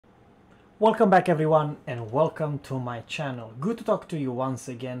Welcome back everyone and welcome to my channel. Good to talk to you once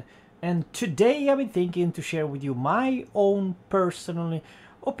again, and today I've been thinking to share with you my own personal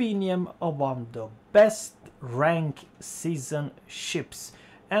opinion about the best rank season ships,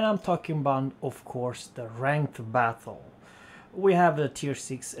 and I'm talking about, of course, the ranked battle. We have the tier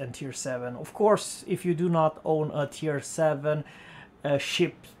 6 and tier 7. Of course, if you do not own a tier 7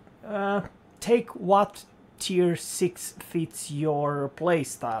 ship, take what tier 6 fits your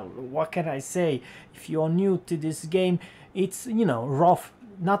playstyle. What can I say? If you're new to this game, it's, rough.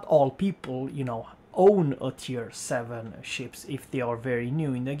 Not all people, own a tier 7 ships if they are very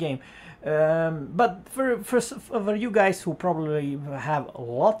new in the game. But for you guys who probably have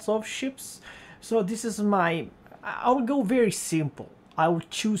lots of ships, so this is I'll go very simple. I will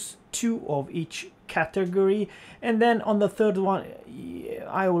choose 2 of each category, and then on the third one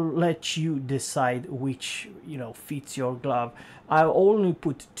I will let you decide which fits your glove. I only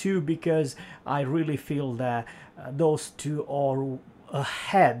put 2 because I really feel that those 2 are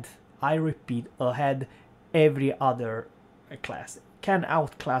ahead. I repeat, ahead every other class, can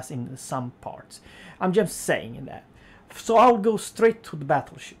outclass in some parts. I'm just saying that. So I'll go straight to the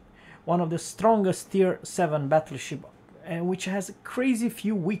battleship, one of the strongest tier 7 battleship, and which has a crazy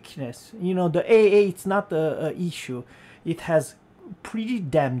few weakness. The AA, it's not a issue. It has pretty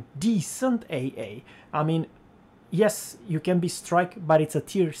damn decent AA. I mean, yes, you can be strike, but it's a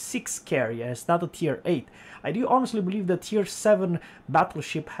tier 6 carrier, it's not a tier 8. I do honestly believe that tier 7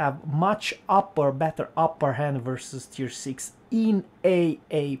 battleship have much better upper hand versus tier 6 in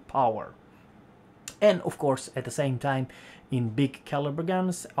AA power. And of course, at the same time, in big caliber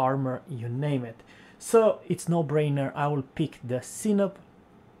guns, armor, you name it. So it's no brainer, I will pick the Sinop,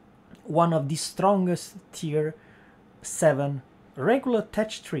 one of the strongest tier 7 regular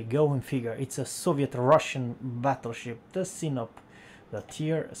Tech 3, go and figure. It's a Soviet Russian battleship, the Sinop, the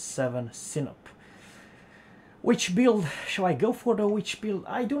tier 7 Sinop. Which build? Shall I go for the which build?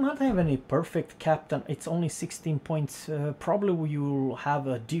 I do not have any perfect captain, it's only 16 points. Probably you'll have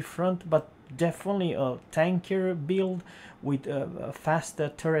a different, but definitely a tankier build with a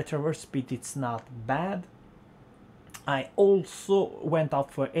faster turret traverse speed. It's not bad. I also went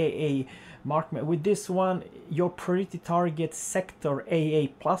out for AA markman. With this one, your priority target sector AA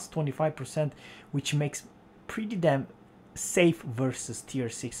plus 25%, which makes pretty damn safe versus tier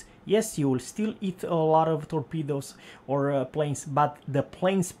 6. Yes, you will still eat a lot of torpedoes or planes, but the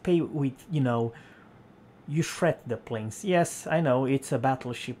planes pay with, you shred the planes. Yes, I know it's a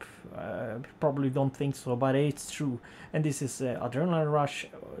battleship, probably don't think so, but it's true. And this is adrenaline rush,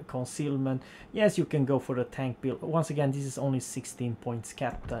 concealment. Yes, you can go for the tank build. Once again, this is only 16 points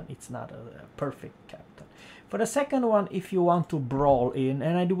captain, it's not a perfect captain. For the second one, if you want to brawl in,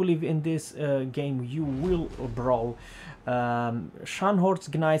 and I do believe in this game you will brawl,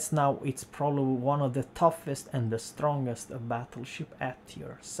 Scharnhorst Gneiss now, it's probably one of the toughest and the strongest battleship at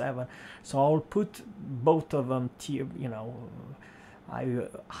tier 7. So I'll put both of them tier,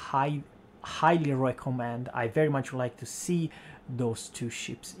 I highly recommend. I very much like to see those 2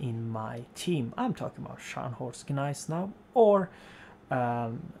 ships in my team. I'm talking about Scharnhorst Gneiss now, or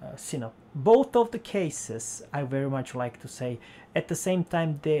Sinop. Both of the cases, I very much like to say, at the same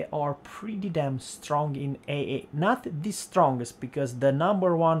time they are pretty damn strong in AA. Not the strongest, because the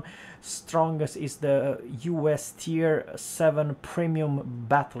number 1 strongest is the US tier 7 premium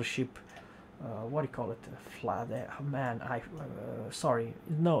battleship. What do you call it? Flat. Man, sorry.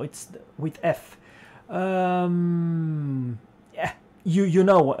 No, it's with F. Yeah, you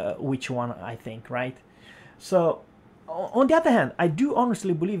know which one, I think, right? So on the other hand, I do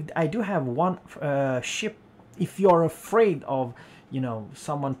honestly believe I do have one ship. If you're afraid of,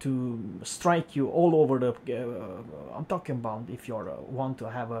 someone to strike you all over the, I'm talking about if you want to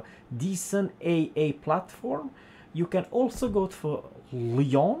have a decent AA platform, you can also go for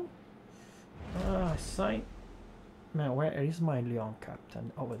Lyon. Man, where is my Lyon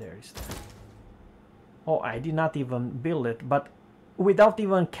captain? Over there is. Oh, I did not even build it, but without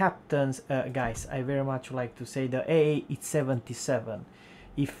even captains, guys, I very much like to say the AA is 77.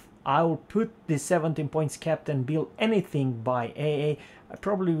 If I'll put the 17 points captain build anything by AA, I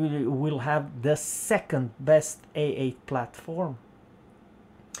probably will have the second best AA platform.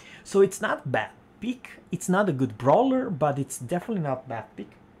 So it's not bad pick. It's not a good brawler, but it's definitely not bad pick.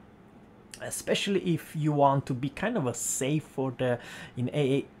 Especially if you want to be kind of a safe for the in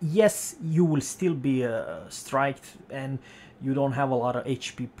AA. Yes, you will still be striked and you don't have a lot of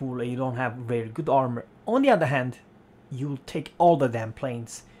HP pool and you don't have very good armor. On the other hand, you'll take all the damn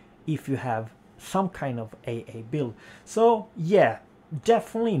planes if you have some kind of AA build. So yeah,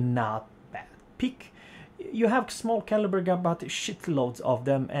 definitely not bad pick. you have small caliber gun, but shitloads of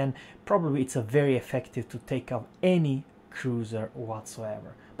them, and probably it's a very effective to take out any cruiser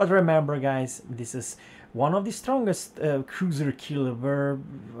whatsoever. But remember, guys, this is one of the strongest cruiser killer, where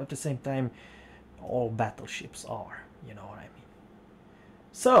at the same time all battleships are, you know what I mean.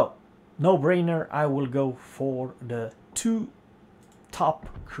 So no brainer, I will go for the 2 top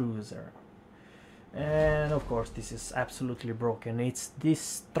cruiser. And of course this is absolutely broken. It's the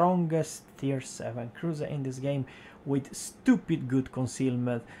strongest tier 7 cruiser in this game, with stupid good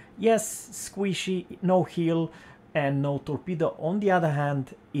concealment. Yes, squishy, no heal and no torpedo. On the other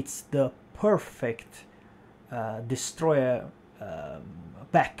hand, it's the perfect destroyer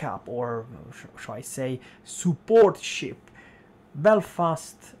backup, or shall I say support ship.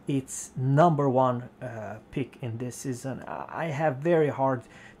 Belfast, it's #1 pick in this season. I have very hard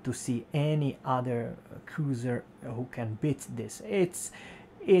to see any other cruiser who can beat this.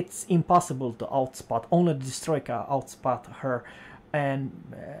 It's impossible to outspot. Only the destroyer can outspot her, and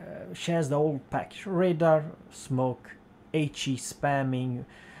she has the whole package: radar, smoke, HE spamming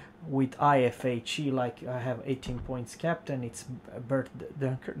with IFHE. Like, I have 18 points captain, it's Bert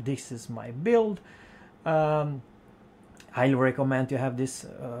Dunker. This is my build. Highly recommend to have this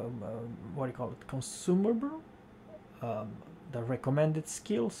what do you call it, consumable, the recommended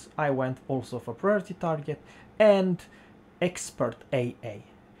skills. I went also for priority target and expert AA.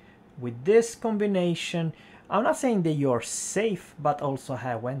 With this combination, I'm not saying that you're safe, but also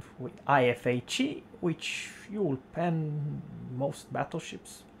I went with IFHE, which you will pen most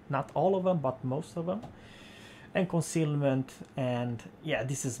battleships, not all of them, but most of them, and concealment. And yeah,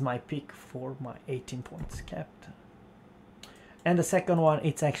 this is my pick for my 18 points captain. And the second one,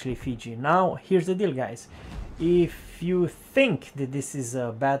 it's actually Fiji. Now here's the deal, guys. If you think that this is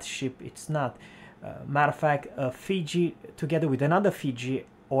a bad ship, it's not. Matter of fact, Fiji together with another Fiji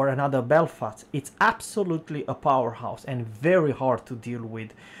or another Belfast, it's absolutely a powerhouse and very hard to deal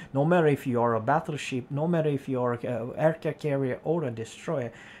with, no matter if you are a battleship, no matter if you are an aircraft carrier or a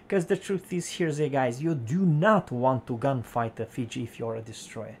destroyer. Because the truth is, here's it, guys, you do not want to gunfight a Fiji if you're a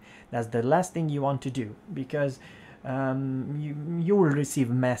destroyer. That's the last thing you want to do, because you will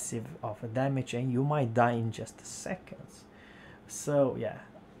receive massive of damage and you might die in just seconds. So yeah,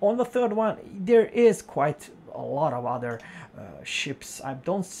 on the third one, there is quite a lot of other ships. I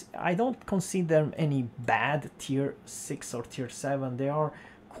don't consider them any bad tier 6 or tier 7. There are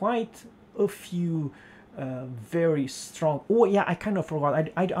quite a few very strong. Oh yeah, I kind of forgot.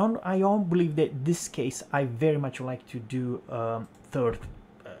 I don't believe that this case I very much like to do third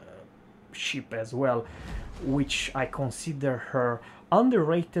ship as well, which I consider her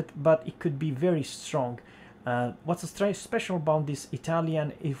underrated, but it could be very strong. What's special about this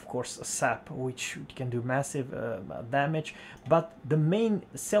Italian? Of course, a sap, which can do massive damage, but the main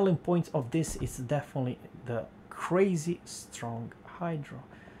selling point of this is definitely the crazy strong hydro.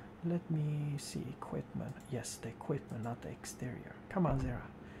 Let me see, equipment. Yes, the equipment, not the exterior. Come on, Zerra.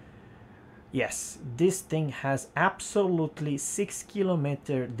 Yes, this thing has absolutely 6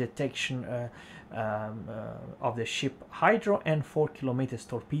 kilometer detection of the ship hydro and 4 kilometers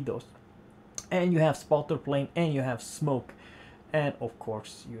torpedoes. And you have spotter plane and you have smoke, and of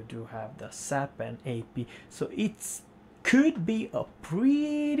course you do have the SAP and AP. So it's could be a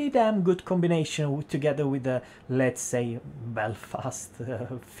pretty damn good combination together with the, let's say, Belfast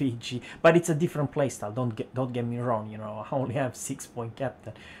Fiji, but it's a different playstyle. Don't get me wrong, you know, I only have 6-point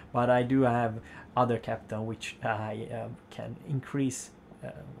captain, but I do have other captain which I can increase.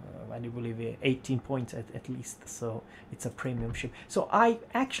 I do believe 18 points at least, so it's a premium ship. So I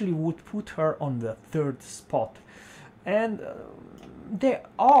actually would put her on the third spot, and there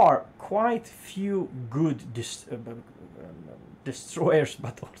are quite few good destroyers,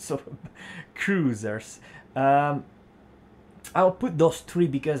 but also cruisers. I'll put those 3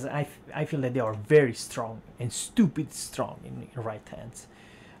 because I feel that they are very strong and stupid strong in right hands.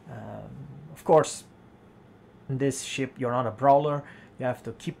 Of course, in this ship you're not a brawler. You have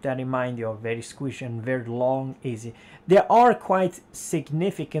to keep that in mind. You're very squishy and very long, easy. There are quite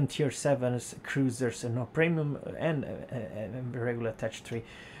significant tier 7s cruisers and premium and regular attached 3.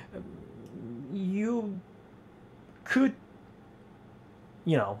 You could,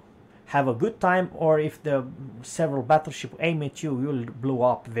 you know, have a good time, or if the several battleship aim at you, you'll blow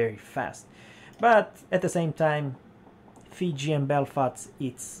up very fast. But at the same time, Fiji and Belfast,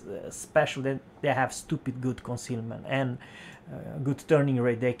 it's special that they have stupid good concealment and good turning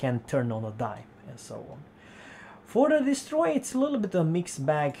rate. They can turn on a dime and so on. For the destroyer, it's a little bit of a mixed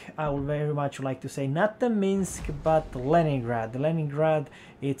bag. I would very much like to say not the Minsk, but Leningrad. The Leningrad,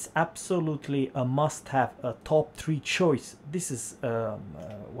 it's absolutely a must-have, a top 3 choice. This is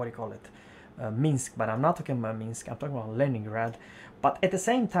what do you call it? Minsk, but I'm not talking about Minsk, I'm talking about Leningrad. But at the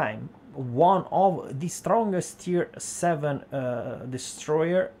same time, one of the strongest tier 7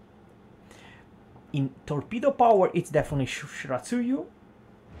 destroyer in torpedo power, it's definitely Shiratsuyu.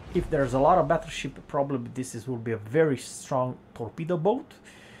 If there's a lot of battleship, probably will be a very strong torpedo boat.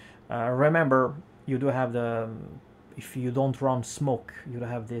 Remember, you do have the, if you don't run smoke, you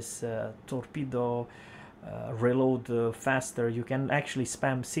have this torpedo reload faster. You can actually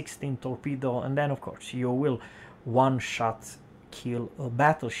spam 16 torpedo, and then of course you will one shot kill a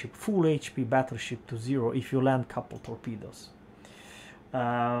battleship, full HP battleship to 0 if you land couple torpedoes.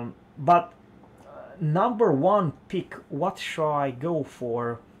 But number one pick, what shall I go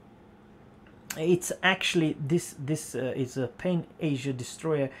for? It's actually this is a Pan Asia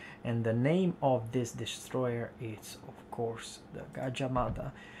destroyer, and the name of this destroyer is of course the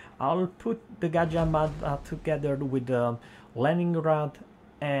Gajah. I'll put the Gajah together with the Leningrad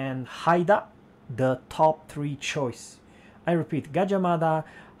and Haida, the top 3 choice. I repeat, Gajah,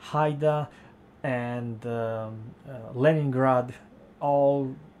 Haida, and Leningrad,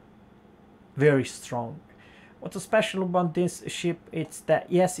 all very strong. What's special about this ship? It's that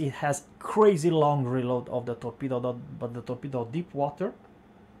yes, it has crazy long reload of the torpedo, but the torpedo deep water.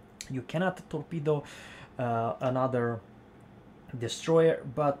 You cannot torpedo another destroyer,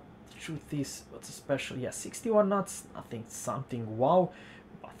 but the truth is, what's special? Yeah, 61 knots, I think something wow,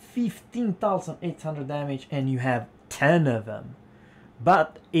 15,800 damage, and you have 10 of them.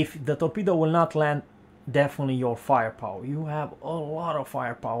 But if the torpedo will not land, definitely your firepower. You have a lot of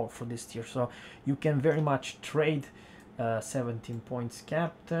firepower for this tier, so you can very much trade. 17 points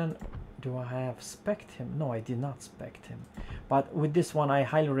captain. Do I have spec'd him? No, I did not spec'd him. But with this one, I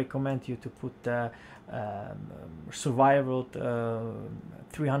highly recommend you to put survival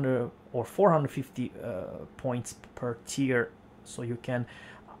 300 or 450 points per tier, so you can,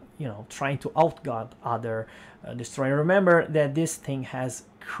 you know, trying to outguard other destroyer. Remember that this thing has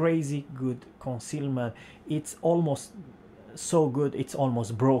crazy good concealment. It's almost so good, it's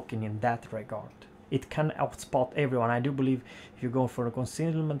almost broken in that regard. It can outspot everyone. I do believe if you go for a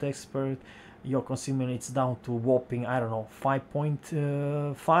concealment expert, your concealment is down to whopping, I don't know,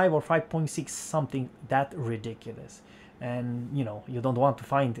 5.5 or 5.6, something that ridiculous. And you know, you don't want to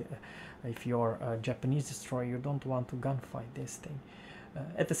find, if you're a Japanese destroyer, you don't want to gunfight this thing.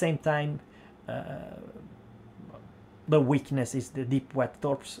 At the same time, the weakness is the deep wet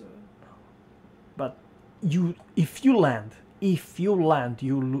torps. But if you land,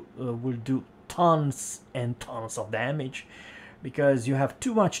 you will do tons and tons of damage, because you have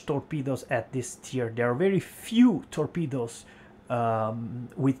too much torpedoes at this tier. There are very few torpedoes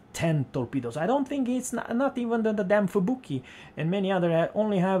with 10 torpedoes. I don't think it's not even the damn Fubuki, and many other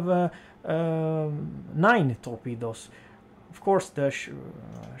only have 9 torpedoes. Of course, the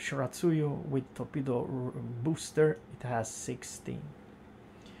Shiratsuyu with torpedo booster, it has 16.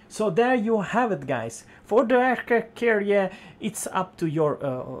 So there you have it, guys. For the aircraft carrier, it's up to your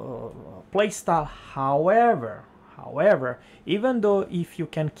playstyle. However, even though if you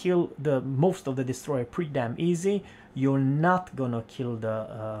can kill the most of the destroyer pretty damn easy, you're not gonna kill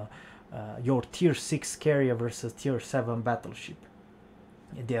the your tier 6 carrier versus tier 7 battleship.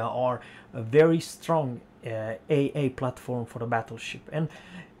 They are a very strong AA platform for the battleship, and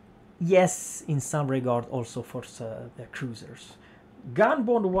yes, in some regard also for the cruisers.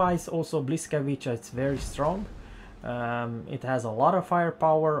 Gunboat wise, also Bliskavica, it's very strong. It has a lot of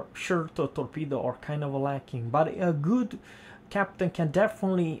firepower. Sure, torpedo are kind of lacking, but a good captain can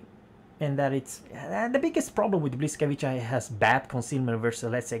definitely, and that it's the biggest problem with Bliskavica, it has bad concealment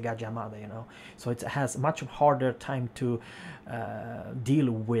versus, let's say, Gajah, you know, so it has much harder time to deal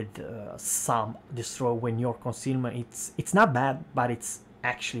with some destroyer when your concealment, it's not bad, but it's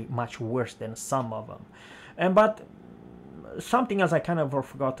actually much worse than some of them. And but something else I kind of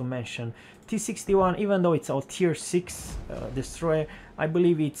forgot to mention, T-61, even though it's a tier 6 destroyer, I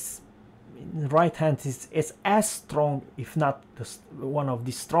believe it's in right hand is as strong, if not one of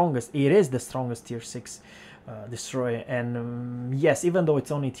the strongest. It is the strongest tier 6 destroyer, and yes, even though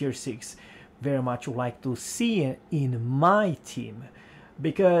it's only tier 6, very much would like to see it in my team,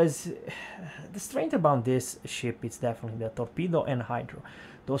 because the strength about this ship is definitely the torpedo and hydro.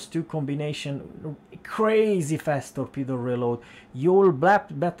 Those two combination, crazy fast torpedo reload. You'll blap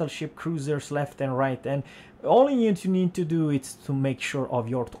battleship cruisers left and right, and all you need to do is to make sure of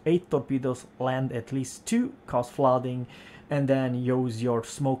your 8 torpedoes land at least 2, cause flooding, and then use your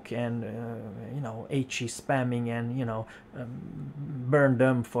smoke and you know, HE spamming, and you know, burn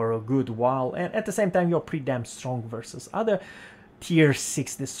them for a good while. And at the same time, you're pretty damn strong versus other tier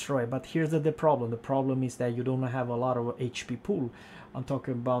 6 destroyer. But here's the problem. The problem is that you don't have a lot of HP pool. I'm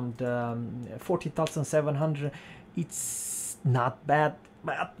talking about 40,700. It's not bad,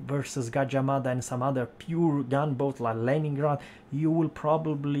 but versus Gajamada and some other pure gunboat like Leningrad, you will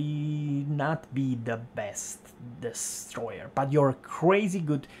probably not be the best destroyer. But you're a crazy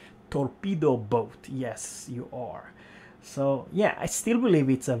good torpedo boat. Yes, you are. So yeah, I still believe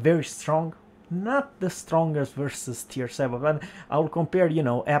it's a very strong, not the strongest versus tier 7, but I'll compare, you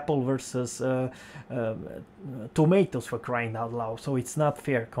know, apple versus tomatoes, for crying out loud. So it's not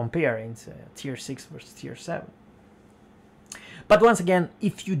fair comparing tier 6 versus tier 7. But once again,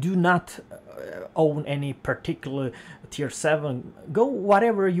 if you do not own any particular tier 7, go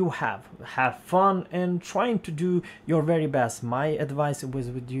whatever you have fun and trying to do your very best. My advice was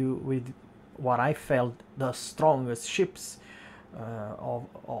with what I felt the strongest ships of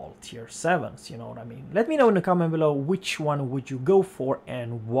all tier 7s, you know what I mean. Let me know in the comment below which one would you go for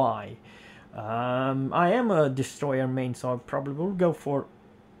and why. I am a destroyer main, so I probably will go for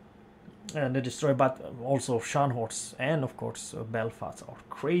the destroyer, but also Scharnhorst and of course Belfast are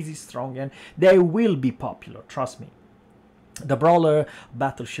crazy strong, and they will be popular, trust me. The brawler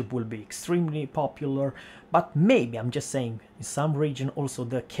battleship will be extremely popular, but maybe, I'm just saying, in some region also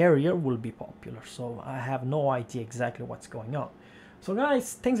the carrier will be popular, so I have no idea exactly what's going on. So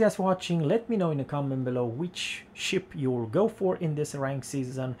guys, thanks guys for watching. Let me know in the comment below which ship you will go for in this rank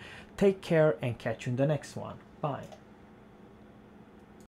season. Take care and catch you in the next one. Bye.